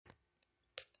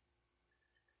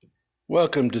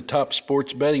Welcome to Top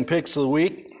Sports Betting Picks of the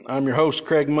Week. I'm your host,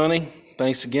 Craig Money.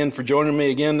 Thanks again for joining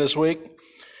me again this week.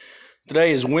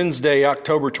 Today is Wednesday,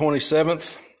 October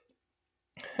 27th.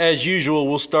 As usual,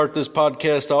 we'll start this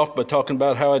podcast off by talking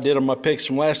about how I did on my picks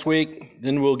from last week.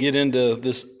 Then we'll get into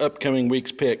this upcoming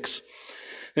week's picks.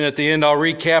 And at the end, I'll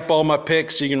recap all my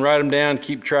picks so you can write them down,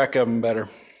 keep track of them better.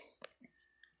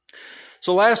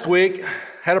 So last week,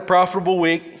 had a profitable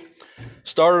week.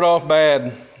 Started off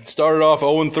bad. Started off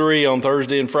 0-3 on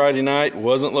Thursday and Friday night.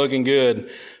 Wasn't looking good.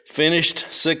 Finished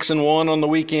 6-1 on the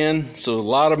weekend, so a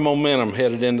lot of momentum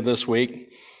headed into this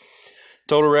week.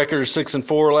 Total record is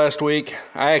 6-4 last week.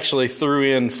 I actually threw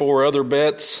in 4 other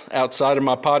bets outside of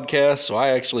my podcast, so I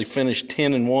actually finished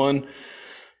 10-1.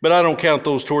 But I don't count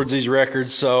those towards these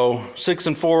records. So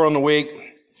 6-4 on the week,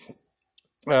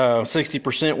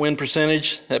 60% win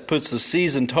percentage. That puts the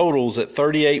season totals at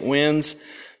 38 wins,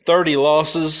 30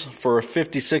 losses for a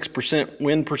 56%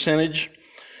 win percentage.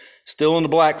 Still in the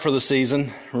black for the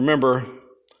season. Remember,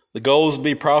 the goal is to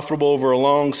be profitable over a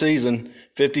long season.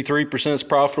 53% is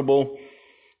profitable.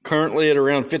 Currently at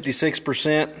around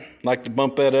 56%. Like to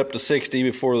bump that up to 60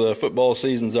 before the football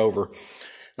season's over.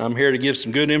 I'm here to give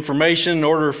some good information in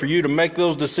order for you to make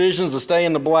those decisions to stay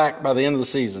in the black by the end of the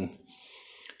season.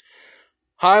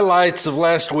 Highlights of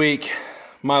last week.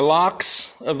 My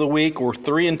locks of the week were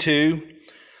 3-2.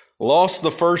 Lost the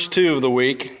first 2 of the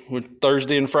week, with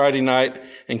Thursday and Friday night,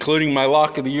 including my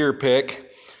lock of the year pick.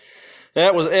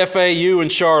 That was FAU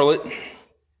and Charlotte.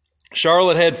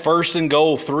 Charlotte had first and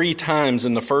goal 3 times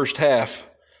in the first half,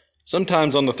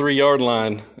 sometimes on the 3-yard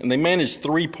line, and they managed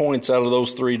 3 points out of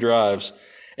those 3 drives.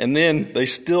 And then they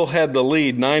still had the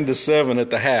lead 9-7 at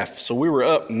the half, so we were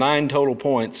up 9 total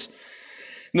points.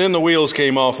 And then the wheels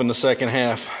came off in the second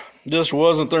half. Just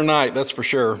wasn't their night, that's for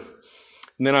sure.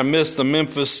 And then I missed the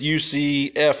Memphis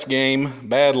UCF game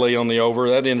badly on the over.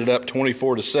 That ended up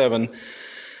 24-7.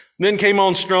 Then came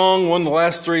on strong, won the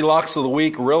last 3 locks of the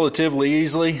week relatively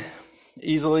easily.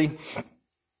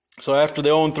 So after the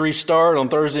 0-3 start on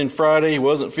Thursday and Friday, he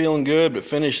wasn't feeling good, but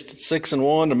finished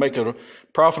 6-1 to make it a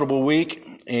profitable week,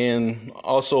 and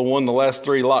also won the last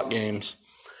 3 lock games.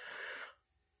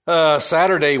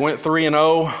 Saturday went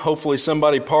 3-0. Hopefully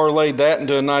somebody parlayed that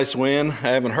into a nice win. I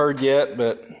haven't heard yet,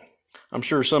 but I'm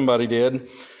sure somebody did.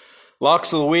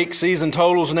 Locks of the week, season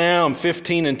totals now. I'm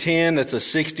 15-10. That's a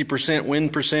 60% win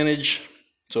percentage.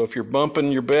 So if you're bumping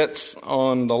your bets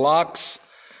on the locks,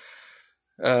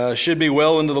 should be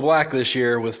well into the black this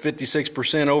year with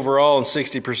 56% overall and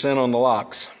 60% on the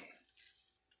locks.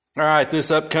 All right,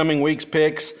 this upcoming week's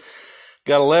picks.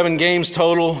 Got 11 games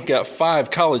total. Got 5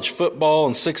 college football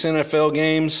and 6 NFL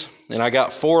games. And I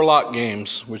got 4 lock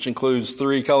games, which includes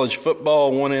 3 college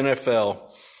football, 1 NFL.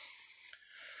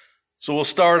 So we'll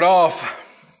start off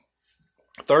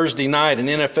Thursday night, an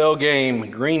NFL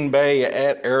game, Green Bay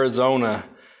at Arizona.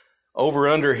 Over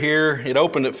under here, it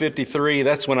opened at 53.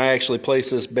 That's when I actually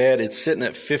placed this bet. It's sitting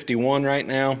at 51 right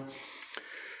now.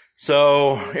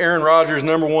 So Aaron Rodgers'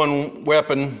 number 1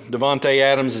 weapon, Devontae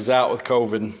Adams, is out with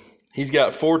COVID. He's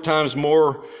got 4 times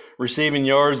more receiving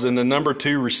yards than the number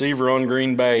 2 receiver on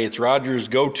Green Bay. It's Rodgers'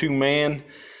 go-to man.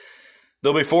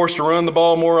 They'll be forced to run the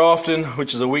ball more often,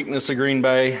 which is a weakness of Green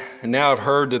Bay. And now I've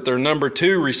heard that their number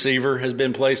 2 receiver has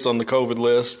been placed on the COVID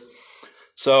list.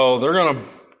 So they're going to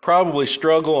probably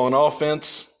struggle on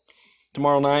offense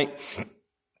tomorrow night.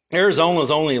 Arizona's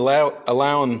only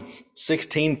allowing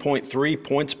 16.3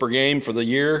 points per game for the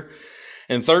year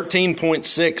and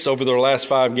 13.6 over their last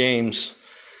 5 games.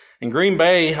 And Green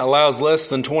Bay allows less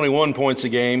than 21 points a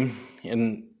game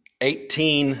and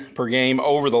 18 per game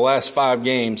over the last 5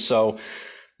 games. So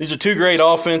these are 2 great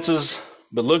offenses,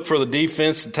 but look for the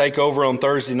defense to take over on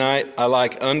Thursday night. I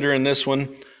like under in this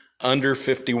one, under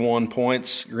 51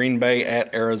 points, Green Bay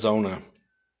at Arizona.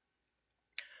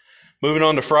 Moving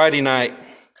on to Friday night,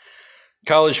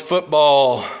 college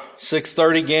football,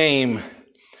 6:30 game,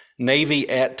 Navy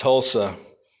at Tulsa.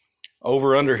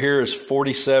 Over under here is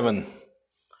 47.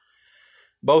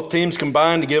 Both teams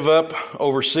combined to give up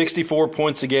over 64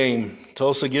 points a game.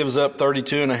 Tulsa gives up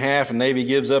 32.5, and Navy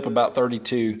gives up about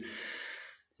 32.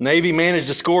 Navy managed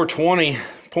to score 20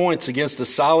 points against a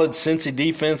solid Cincy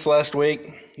defense last week.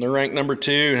 They're ranked number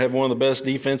 2 and have one of the best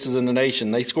defenses in the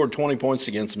nation. They scored 20 points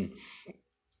against them.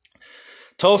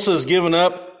 Tulsa has given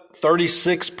up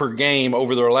 36 per game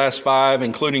over their last 5,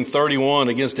 including 31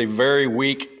 against a very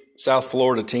weak South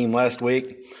Florida team last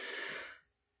week.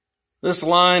 This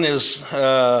line is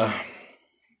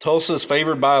Tulsa is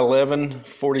favored by 11,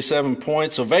 47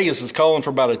 points. So Vegas is calling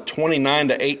for about a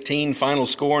 29-18 final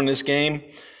score in this game.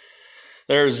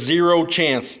 There's 0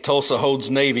 chance Tulsa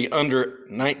holds Navy under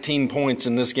 19 points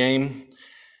in this game.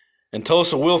 And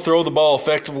Tulsa will throw the ball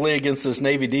effectively against this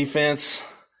Navy defense.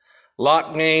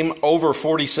 Lock game, over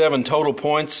 47 total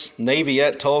points. Navy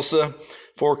at Tulsa.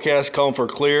 Forecast calling for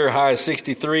clear, high of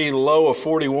 63, low of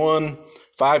 41,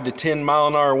 5 to 10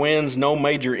 mile-an-hour winds, no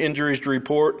major injuries to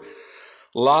report.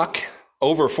 Lock,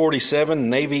 over 47,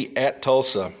 Navy at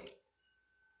Tulsa.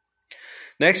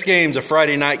 Next game's a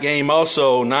Friday night game,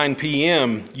 also 9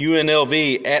 p.m.,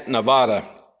 UNLV at Nevada.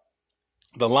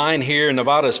 The line here,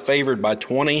 Nevada is favored by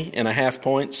 20.5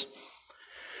 points.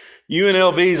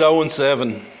 UNLV's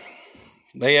 0-7.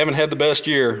 They haven't had the best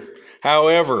year.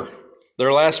 However,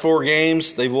 their last 4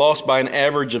 games, they've lost by an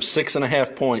average of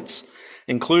 6.5 points,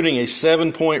 including a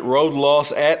 7-point road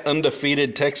loss at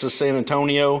undefeated Texas San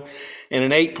Antonio and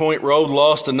an 8-point road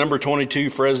loss to number 22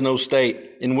 Fresno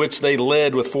State, in which they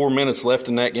led with 4 minutes left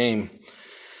in that game.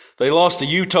 They lost to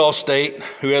Utah State,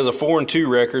 who has a 4-2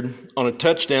 record, on a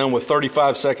touchdown with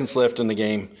 35 seconds left in the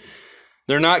game.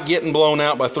 They're not getting blown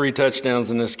out by 3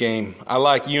 touchdowns in this game. I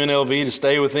like UNLV to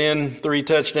stay within 3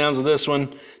 touchdowns of this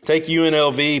one. Take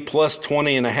UNLV plus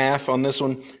 20.5 on this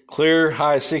one. Clear,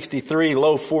 high 63,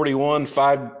 low 41,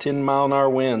 5 to 10 mile-an-hour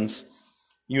winds.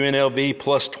 UNLV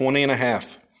plus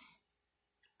 20.5.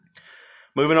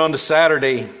 Moving on to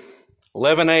Saturday,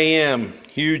 11 a.m.,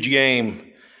 huge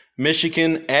game.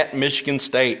 Michigan at Michigan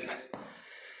State.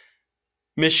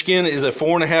 Michigan is a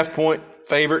 4.5 point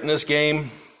favorite in this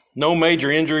game. No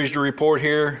major injuries to report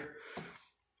here.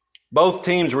 Both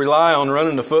teams rely on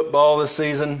running the football this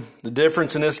season. The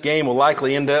difference in this game will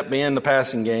likely end up being the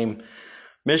passing game.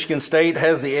 Michigan State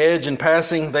has the edge in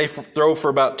passing. They throw for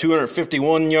about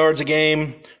 251 yards a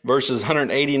game versus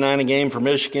 189 a game for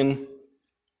Michigan.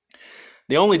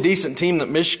 The only decent team that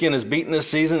Michigan has beaten this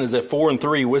season is a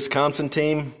 4-3 Wisconsin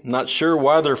team. Not sure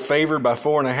why they're favored by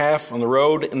 4.5 on the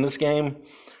road in this game.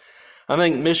 I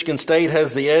think Michigan State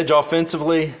has the edge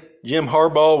offensively. Jim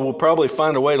Harbaugh will probably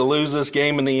find a way to lose this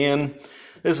game in the end.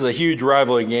 This is a huge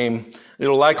rivalry game.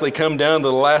 It'll likely come down to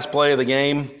the last play of the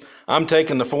game. I'm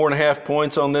taking the 4.5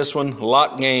 points on this one.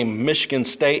 Lock game, Michigan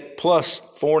State plus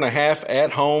 4.5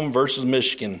 at home versus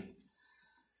Michigan.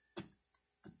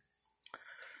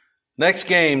 Next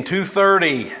game,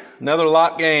 2:30, another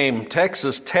lock game,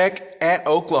 Texas Tech at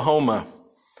Oklahoma.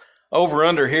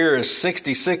 Over-under here is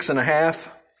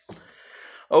 66.5.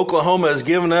 Oklahoma has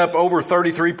given up over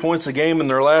 33 points a game in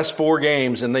their last 4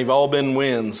 games, and they've all been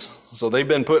wins. So they've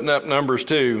been putting up numbers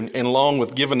too, and along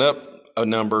with giving up a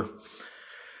number.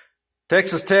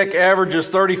 Texas Tech averages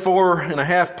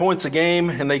 34.5 points a game,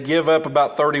 and they give up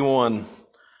about 31.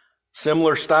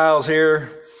 Similar styles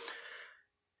here.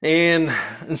 And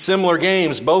in similar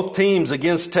games, both teams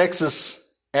against Texas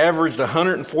averaged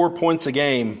 104 points a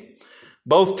game.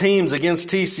 Both teams against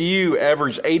TCU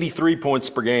averaged 83 points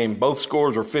per game. Both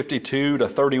scores were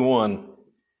 52-31.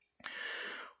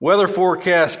 Weather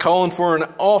forecast calling for an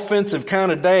offensive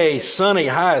kind of day. Sunny,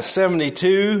 high of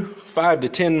 72, 5 to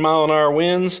 10 mile-an-hour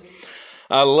winds.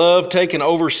 I love taking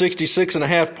over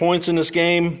 66.5 points in this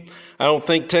game. I don't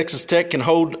think Texas Tech can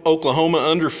hold Oklahoma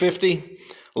under 50.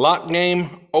 Lock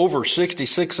game, over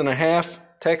 66.5,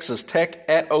 Texas Tech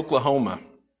at Oklahoma.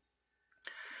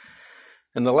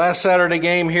 And the last Saturday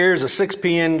game here is a 6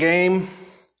 p.m. game.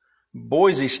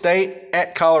 Boise State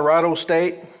at Colorado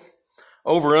State.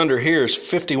 Over-under here is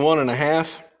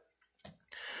 51.5.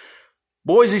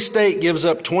 Boise State gives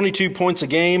up 22 points a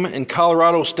game, and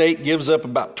Colorado State gives up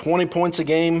about 20 points a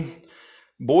game.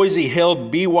 Boise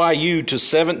held BYU to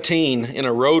 17 in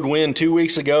a road win 2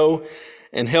 weeks ago,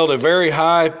 and held a very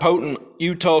high, potent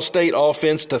Utah State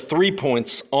offense to 3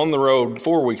 points on the road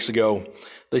 4 weeks ago.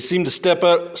 They seem to step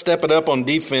it up on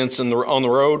defense on the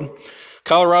road.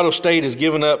 Colorado State has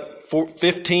given up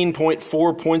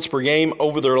 15.4 points per game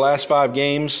over their last 5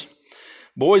 games.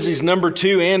 Boise's number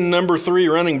 2 and number 3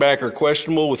 running back are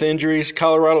questionable with injuries.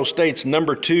 Colorado State's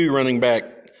number 2 running back,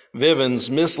 Vivens,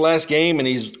 missed last game, and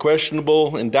he's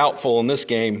questionable and doubtful in this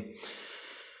game.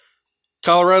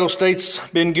 Colorado State's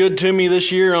been good to me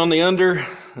this year on the under.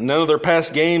 None of their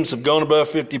past games have gone above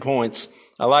 50 points.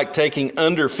 I like taking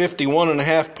under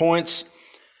 51.5 points.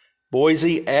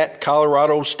 Boise at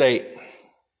Colorado State.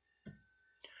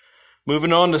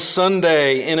 Moving on to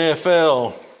Sunday,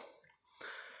 NFL.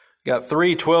 Got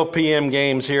 3 12 p.m.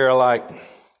 games here I like.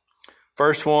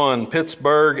 First one,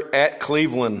 Pittsburgh at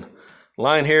Cleveland.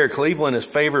 Line here, Cleveland is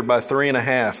favored by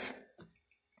 3.5.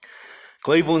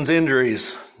 Cleveland's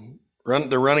injuries.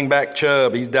 The running back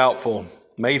Chubb, he's doubtful.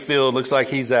 Mayfield looks like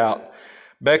he's out.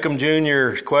 Beckham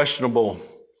Jr. is questionable.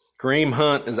 Kareem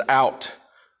Hunt is out.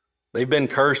 They've been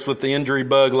cursed with the injury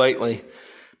bug lately.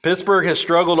 Pittsburgh has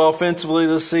struggled offensively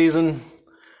this season,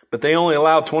 but they only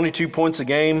allow 22 points a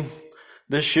game.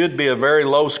 This should be a very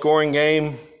low-scoring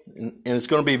game, and it's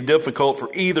going to be difficult for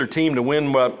either team to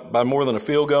win by more than a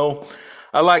field goal.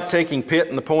 I like taking Pitt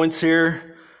in the points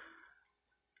here.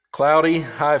 Cloudy,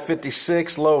 high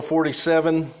 56, low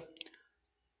 47.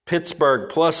 Pittsburgh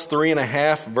plus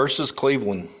 3.5 versus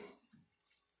Cleveland.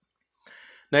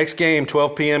 Next game,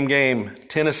 12 p.m. game,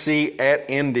 Tennessee at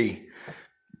Indy.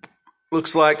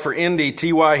 Looks like for Indy,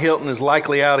 T.Y. Hilton is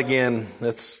likely out again.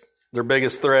 That's their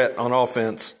biggest threat on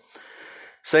offense.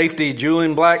 Safety,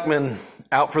 Julian Blackmon,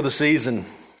 out for the season.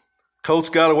 Colts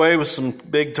got away with some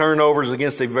big turnovers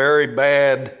against a very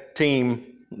bad team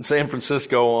in San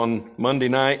Francisco on Monday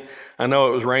night. I know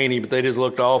it was rainy, but they just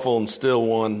looked awful and still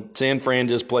won. San Fran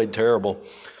just played terrible.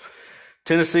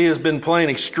 Tennessee has been playing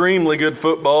extremely good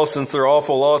football since their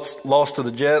awful loss to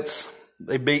the Jets.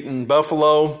 They've beaten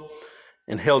Buffalo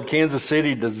and held Kansas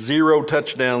City to 0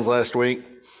 touchdowns last week.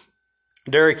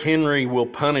 Derrick Henry will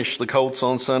punish the Colts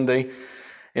on Sunday.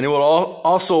 And it will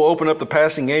also open up the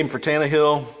passing game for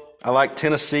Tannehill. I like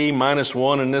Tennessee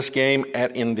 -1 in this game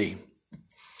at Indy.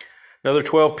 Another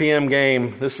 12 p.m.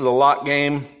 game. This is a lock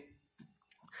game.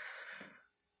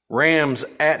 Rams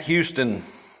at Houston.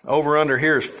 Over-under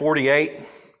here is 48.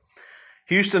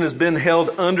 Houston has been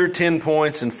held under 10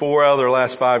 points in 4 out of their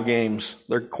last 5 games.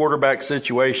 Their quarterback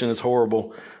situation is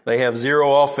horrible. They have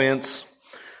 0 offense.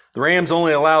 The Rams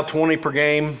only allow 20 per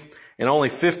game and only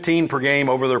 15 per game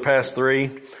over their past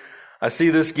 3. I see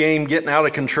this game getting out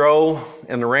of control,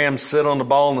 and the Rams sit on the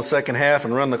ball in the second half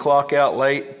and run the clock out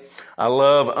late. I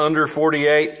love under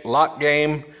 48, lock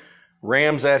game,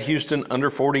 Rams at Houston, under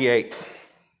 48.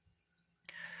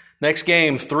 Next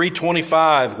game,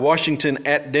 3:25, Washington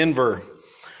at Denver.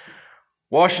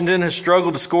 Washington has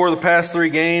struggled to score the past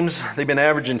 3 games. They've been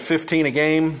averaging 15 a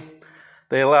game.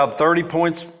 They allowed 30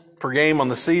 points per game on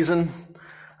the season.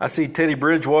 I see Teddy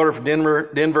Bridgewater for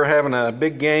Denver having a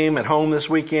big game at home this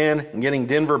weekend and getting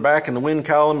Denver back in the win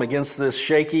column against this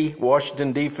shaky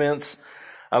Washington defense.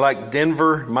 I like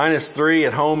Denver -3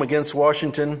 at home against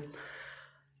Washington.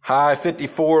 High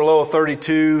 54, low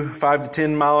 32, 5 to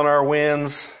 10 mile-an-hour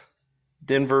winds.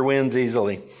 Denver wins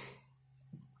easily.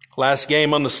 Last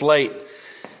game on the slate,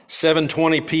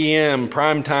 7:20 p.m.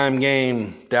 primetime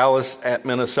game, Dallas at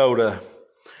Minnesota.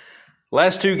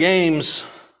 Last 2 games,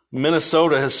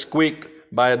 Minnesota has squeaked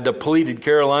by a depleted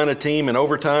Carolina team in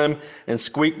overtime and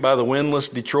squeaked by the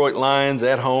winless Detroit Lions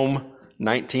at home,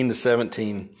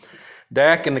 19-17.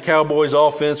 Dak and the Cowboys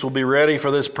offense will be ready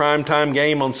for this primetime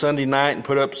game on Sunday night and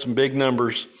put up some big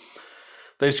numbers.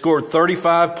 They've scored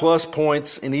 35-plus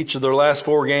points in each of their last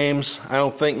 4 games. I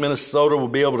don't think Minnesota will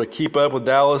be able to keep up with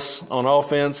Dallas on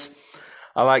offense.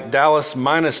 I like Dallas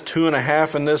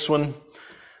 -2.5 in this one.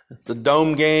 It's a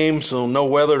dome game, so no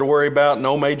weather to worry about,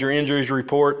 no major injuries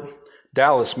report.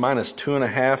 Dallas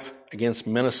 -2.5 against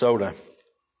Minnesota.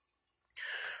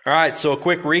 All right, so a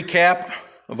quick recap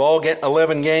of all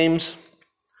 11 games.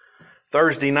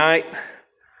 Thursday night,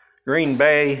 Green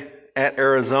Bay at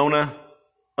Arizona,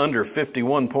 under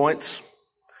 51 points.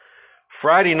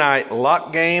 Friday night,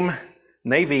 lock game,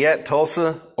 Navy at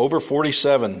Tulsa, over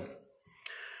 47.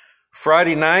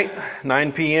 Friday night,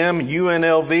 9 p.m.,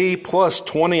 UNLV plus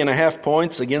 20.5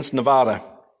 points against Nevada.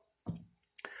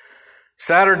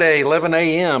 Saturday, 11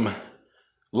 a.m.,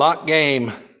 lock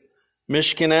game,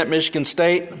 Michigan at Michigan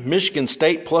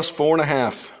State plus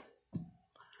 4.5.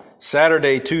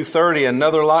 Saturday, 2:30,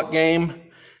 another lock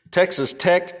game, Texas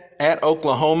Tech at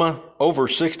Oklahoma, over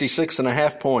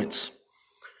 66.5 points.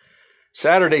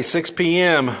 Saturday, 6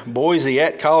 p.m., Boise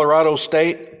at Colorado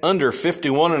State, under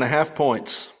 51.5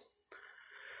 points.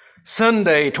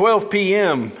 Sunday, 12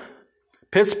 p.m.,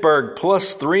 Pittsburgh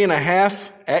plus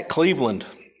 3.5 at Cleveland.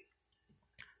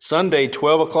 Sunday,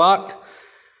 12 o'clock,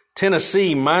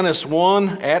 Tennessee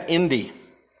 -1 at Indy.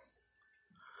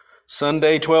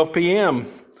 Sunday, 12 p.m.,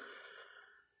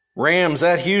 Rams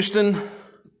at Houston,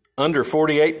 under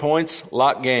 48 points,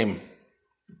 lock game.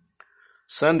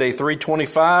 Sunday,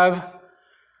 3:25,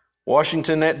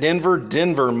 Washington at Denver,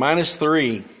 Denver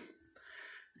 -3.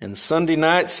 And Sunday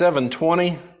night,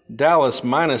 7:20, Dallas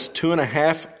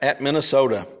 -2.5 at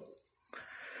Minnesota.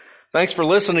 Thanks for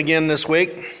listening again this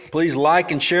week. Please like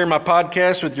and share my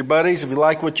podcast with your buddies if you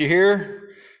like what you hear.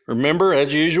 Remember,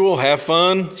 as usual, have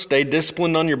fun, stay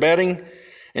disciplined on your betting,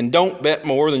 and don't bet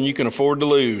more than you can afford to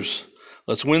lose.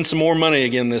 Let's win some more money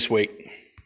again this week.